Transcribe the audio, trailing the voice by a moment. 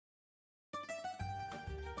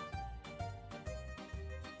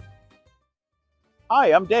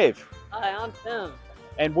Hi, I'm Dave. Hi, I'm Tim.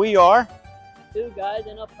 And we are, Two guys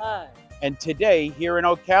in a pie. and today here in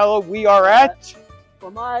Ocala, we are at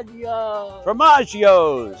Formaggio's.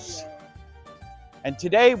 And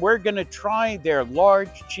today we're going to try their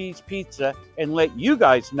large cheese pizza and let you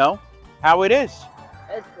guys know how it is.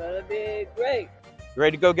 It's gonna be great. You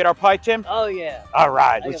ready to go get our pie, Tim? Oh yeah. All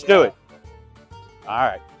right, let's do it. All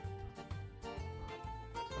right.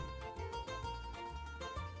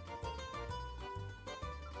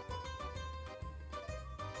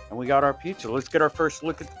 And we got our pizza. Let's get our first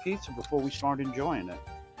look at the pizza before we start enjoying it.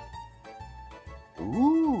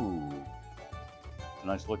 Ooh. It's a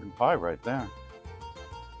nice looking pie right there.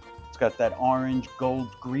 It's got that orange gold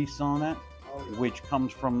grease on it, which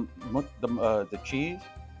comes from the cheese.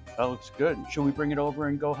 That looks good. Should we bring it over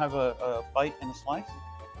and go have a bite and a slice?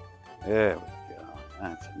 There we go.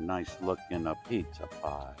 That's a nice looking pizza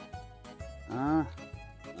pie. All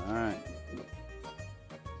right.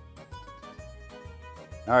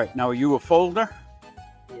 All right, now are you a folder?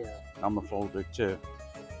 Yeah. I'm a folder too.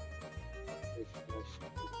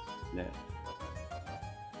 Yeah.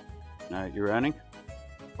 All right, you ready?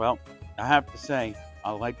 Well, I have to say,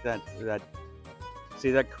 I like that.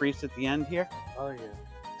 See that crease at the end here? Oh yeah.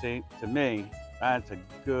 See, to me, that's a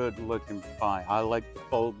good looking pie. I like the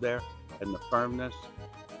fold there and the firmness.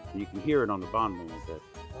 And you can hear it on the bottom a little bit.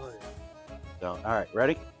 Oh yeah. So, all right,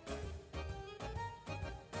 ready?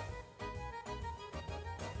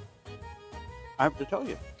 I have to tell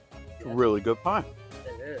you, it's a really good pie.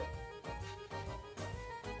 It is.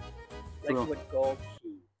 Well, Liquid gold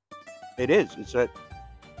cheese. it is. It's that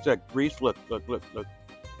grease. Look.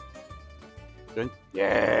 See?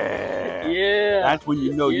 Yeah. Yeah. That's when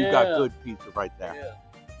you know you got good pizza right there. Yeah.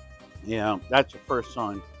 Yeah, that's the first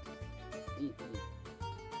sign.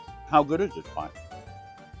 How good is this pie?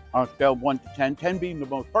 On a scale of 1 to 10, 10 being the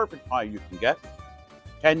most perfect pie you can get.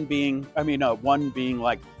 1 being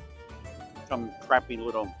like some crappy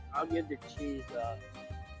little. I'll give the cheese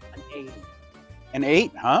an 80. An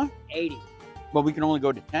 8, huh? 80. Well, we can only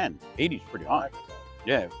go to 10. 80 is pretty high.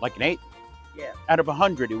 Yeah, like an 8. Yeah. Out of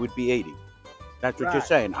 100, it would be 80. That's what you're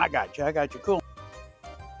saying. I got you. Cool.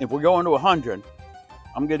 If we're going to 100,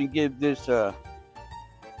 I'm going to give this an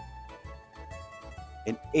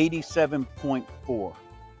 87.4.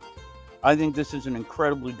 I think this is an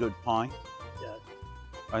incredibly good pie. Yes.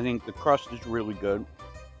 I think the crust is really good.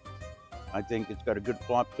 I think it's got a good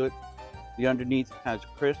flop to it. The underneath has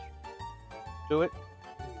crisp to it.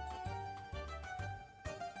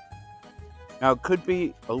 Now, it could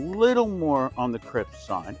be a little more on the crisp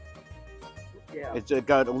side. Yeah. It's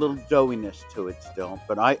got a little doughiness to it still,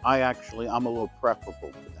 but I'm a little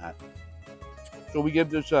preferable to that. So we give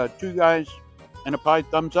this 2 guys and a pie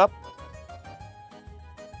thumbs up.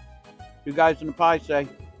 2 guys and a pie say,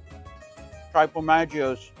 try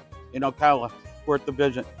Formaggio's in Ocala, worth the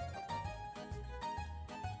visit.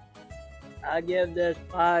 I give this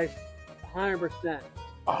pie 100%.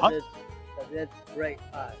 It's great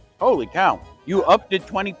pie. Holy cow! You upped it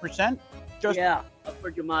 20%? Just Yeah,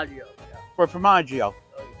 for Formaggio. Yeah. for Formaggio. Oh,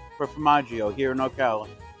 yeah. For Formaggio here in Ocala.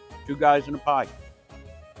 2 guys and a pie.